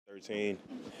routine.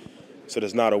 So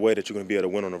there's not a way that you're going to be able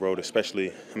to win on the road,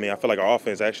 especially. I mean, I feel like our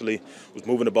offense actually was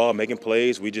moving the ball, making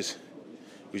plays. We just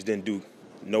didn't do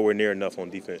nowhere near enough on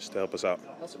defense to help us out.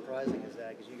 How surprising is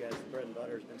that? Because you guys, the bread and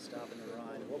butter has been stopping the run.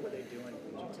 What were they doing?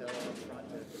 Could you tell up front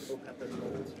to open up those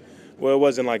holes? Well, it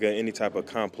wasn't like any type of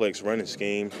complex running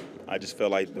scheme. I just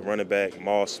felt like the running back,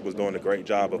 Moss, was doing a great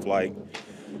job of kind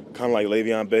of like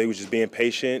Le'Veon Bell, he was just being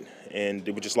patient, and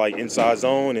it was just like inside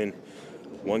zone, and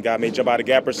one guy may jump out of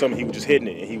gap or something, he was just hitting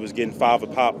it, and he was getting five a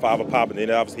pop, and then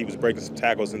obviously he was breaking some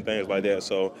tackles and things like that.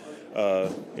 So,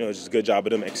 it's just a good job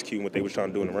of them executing what they were trying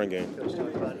to do in the run game. Coach,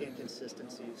 talking about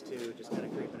inconsistencies too, just kind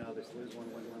of creeping out. There's lose one,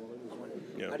 lose one.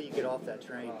 Yeah. How do you get off that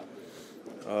train?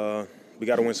 We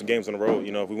got to win some games on the road.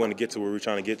 If we want to get to where we're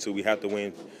trying to get to, we have to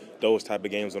win those type of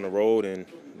games on the road, and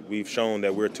we've shown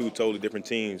that we're two totally different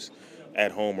teams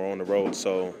at home or on the road.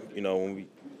 So, when we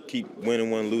keep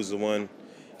winning one, losing one,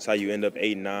 it's how you end up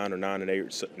 8-9 or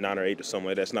 9-8 or something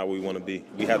like that. That's not where we want to be.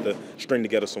 We have to string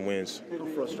together some wins. How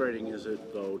frustrating is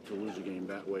it, though, to lose a game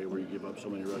that way where you give up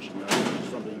so many rushing yards? It's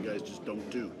something you guys just don't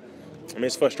do. I mean,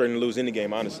 it's frustrating to lose any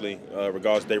game, honestly,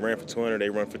 regardless if they ran for 200,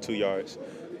 they run for 2 yards.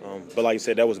 But like I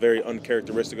said, that was very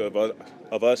uncharacteristic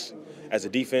of us as a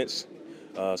defense,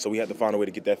 so we had to find a way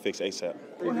to get that fixed ASAP.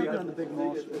 What happened on the big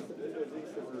Moss?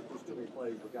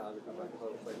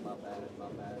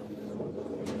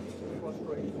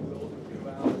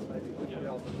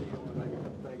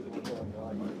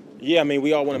 Yeah, I mean,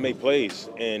 we all want to make plays,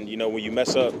 and when you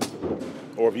mess up,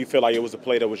 or if you feel like it was a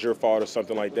play that was your fault or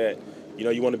something like that,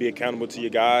 you want to be accountable to your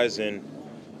guys, and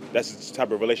that's the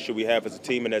type of relationship we have as a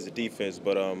team and as a defense.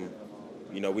 But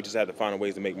we just have to find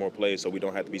ways to make more plays so we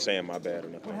don't have to be saying my bad or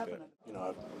nothing like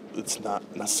that. It's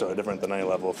not necessarily different than any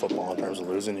level of football in terms of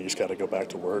losing. You just got to go back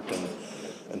to work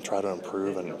and try to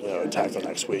improve and attack the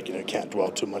next week. You can't dwell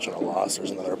too much on a loss.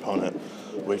 There's another opponent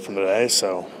a week from today,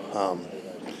 so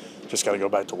just got to go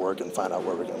back to work and find out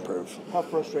where we can improve. How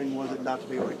frustrating was it not to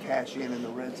be able to cash in the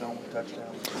red zone with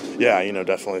touchdowns? Yeah,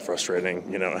 definitely frustrating.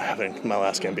 Having my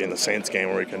last game being the Saints game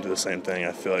where we can do the same thing,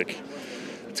 I feel like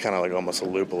it's kind of like almost a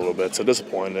loop a little bit. So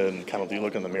disappointed, and kind of you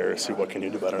look in the mirror, see what can you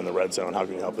do better in the red zone, how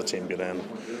can you help the team get in.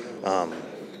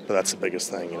 But that's the biggest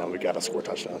thing. We got to score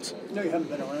touchdowns. I know you haven't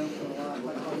been around for a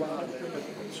while,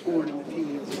 but scoring in the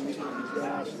teens and these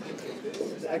guys,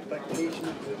 the expectation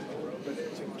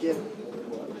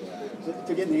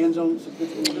to get in the end zone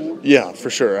significantly more? Yeah,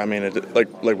 for sure. I mean, like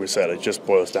we said, it just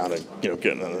boils down to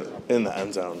getting in the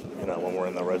end zone. When we're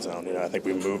in the red zone, I think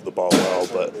we move the ball well,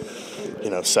 but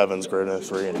 7's greater than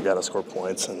 3, and you got to score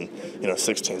points, and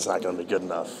 16's not going to be good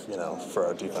enough. For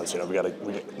our defense,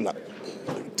 we not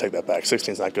take that back.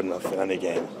 16's not good enough in any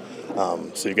game,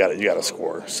 so you got to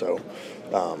score. So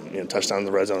touchdown in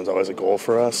the red zone is always a goal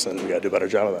for us, and we got to do a better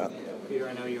job of that. Peter,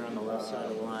 I know you're on the left side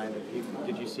of the line.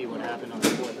 Did you see what happened on the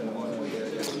 4th and 1 when you were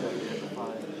at the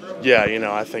 5?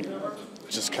 Yeah, I think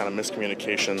just kind of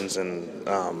miscommunications and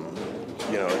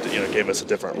gave us a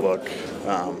different look.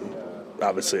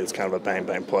 Obviously, it's kind of a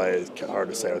bang play. It's hard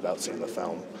to say without seeing the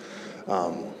film.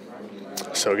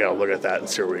 So we got to look at that and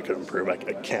see where we could improve. I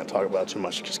can't talk about it too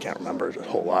much. I just can't remember a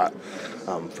whole lot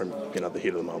from the heat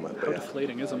of the moment. But, how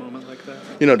deflating is a moment like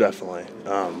that? Definitely.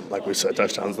 Like we said,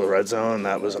 touchdowns to the red zone.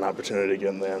 That was an opportunity to get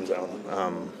in the end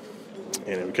zone.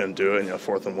 We couldn't do it.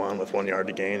 4th and 1 with 1 yard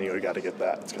to gain. You got to get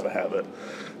that. It's got to have it.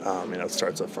 It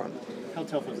starts up front. How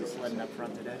tough was it sledding up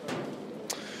front today?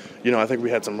 I think we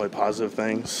had some really positive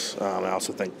things. I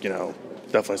also think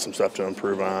definitely some stuff to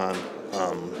improve on.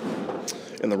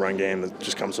 In the run game that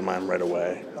just comes to mind right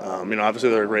away. Obviously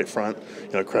they're a great front.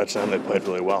 Credit to them, they played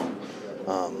really well.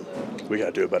 We got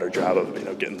to do a better job of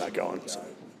getting that going. So.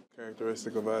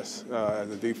 Characteristic of us as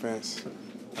a defense,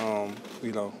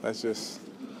 that's just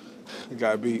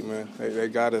got beat, man. They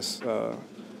got us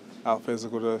out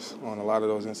physicaled us on a lot of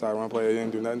those inside run plays. They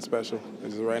didn't do nothing special. They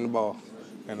just ran the ball,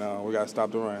 and we got to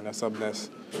stop the run. That's something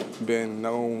that's been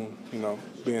known,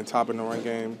 being top in the run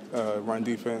game, run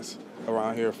defense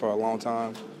around here for a long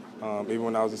time. Even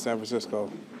when I was in San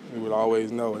Francisco, we would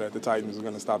always know that the Titans were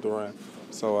going to stop the run.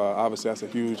 So obviously that's a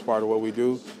huge part of what we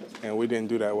do, and we didn't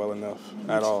do that well enough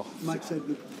at all. Mike said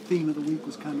the theme of the week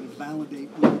was kind of to validate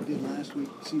what we did last week.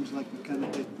 It seems like we kind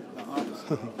of did the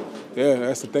opposite. Yeah,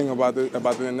 that's the thing about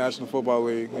the National Football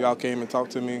League. Y'all came and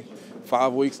talked to me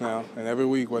 5 weeks now, and every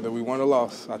week, whether we won or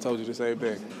lost, I told you the same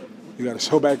thing. You got to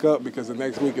show back up because the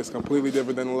next week is completely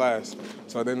different than the last.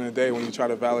 So at the end of the day, when you try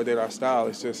to validate our style,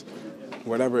 it's just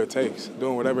whatever it takes,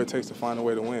 doing whatever it takes to find a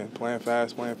way to win, playing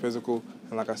fast, playing physical.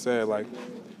 And like I said,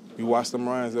 you watch them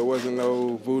runs, there wasn't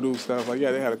no voodoo stuff.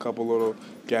 Yeah, they had a couple little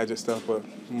gadget stuff, but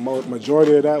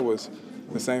majority of that was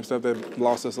the same stuff that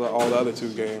lost us all the other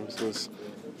 2 games. Was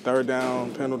third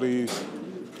down penalties,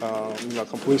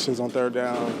 completions on third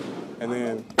down, and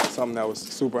then something that was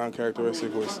super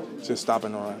uncharacteristic was just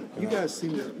stopping the run. You guys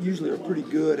seem to usually are pretty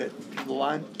good at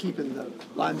keeping the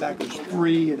linebackers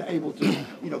free and able to,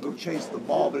 go chase the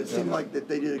ball. But it seemed like that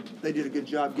they did a good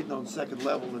job getting on second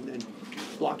level and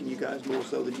blocking you guys more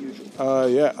so than usual.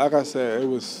 Yeah, like I said, it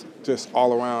was just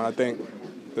all around. I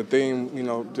think the theme,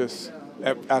 just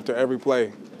after every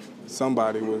play,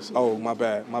 somebody was, oh, my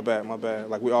bad.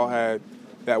 Like we all had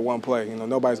that one play.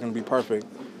 Nobody's going to be perfect,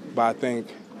 but I think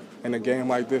in a game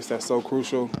like this that's so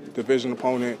crucial, division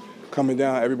opponent coming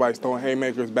down, everybody's throwing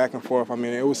haymakers back and forth. I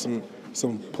mean, it was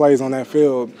some plays on that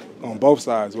field on both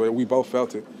sides where we both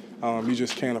felt it. You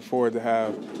just can't afford to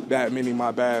have that many my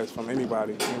bads from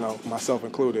anybody, myself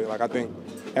included. Like I think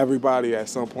everybody at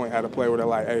some point had a play where they're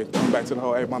like, hey, come back to the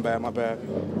hole, hey, my bad.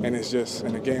 And it's just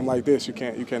in a game like this, you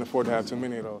can't afford to have too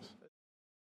many of those.